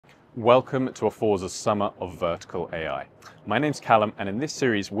Welcome to Aforza's Summer of Vertical AI. My name's Callum, and in this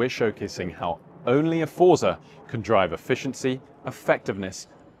series we're showcasing how only Aforza can drive efficiency, effectiveness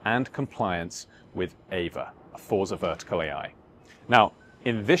and compliance with AVA, Aforza Vertical AI. Now,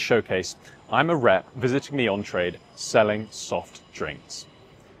 in this showcase, I'm a rep visiting the on-trade selling soft drinks.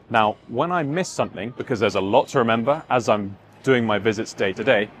 Now, when I miss something, because there's a lot to remember as I'm doing my visits day to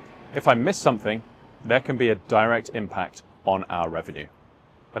day, if I miss something, there can be a direct impact on our revenue.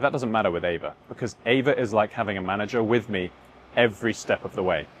 But that doesn't matter with AVA, because AVA is like having a manager with me every step of the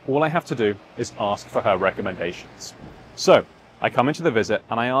way. All I have to do is ask for her recommendations. So I come into the visit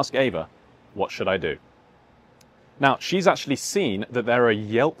and I ask AVA, what should I do? Now, she's actually seen that there are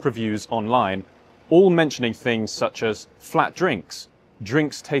Yelp reviews online, all mentioning things such as flat drinks,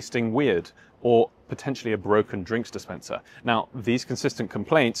 drinks tasting weird, or potentially a broken drinks dispenser. Now, these consistent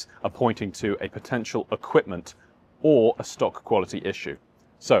complaints are pointing to a potential equipment or a stock quality issue.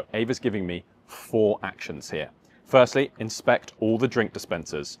 So AVA's giving me 4 actions here. Firstly, inspect all the drink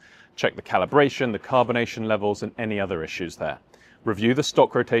dispensers. Check the calibration, the carbonation levels, and any other issues there. Review the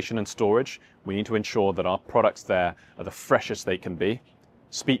stock rotation and storage. We need to ensure that our products there are the freshest they can be.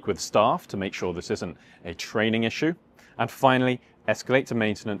 Speak with staff to make sure this isn't a training issue. And finally, escalate to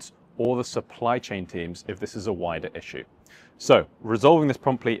maintenance or the supply chain teams if this is a wider issue. So resolving this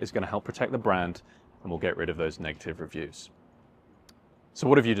promptly is going to help protect the brand, and we'll get rid of those negative reviews. So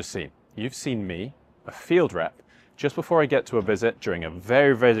what have you just seen? You've seen me, a field rep, just before I get to a visit during a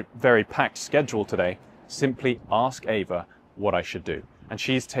very packed schedule today, simply ask AVA what I should do. And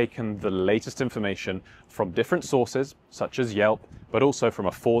she's taken the latest information from different sources, such as Yelp, but also from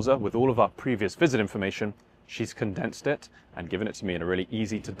Aforza with all of our previous visit information. She's condensed it and given it to me in a really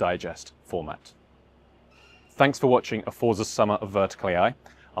easy to digest format. Thanks for watching Aforza's Summer of Vertical AI.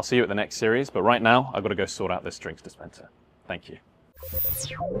 I'll see you at the next series, but right now I've got to go sort out this drinks dispenser. Thank you.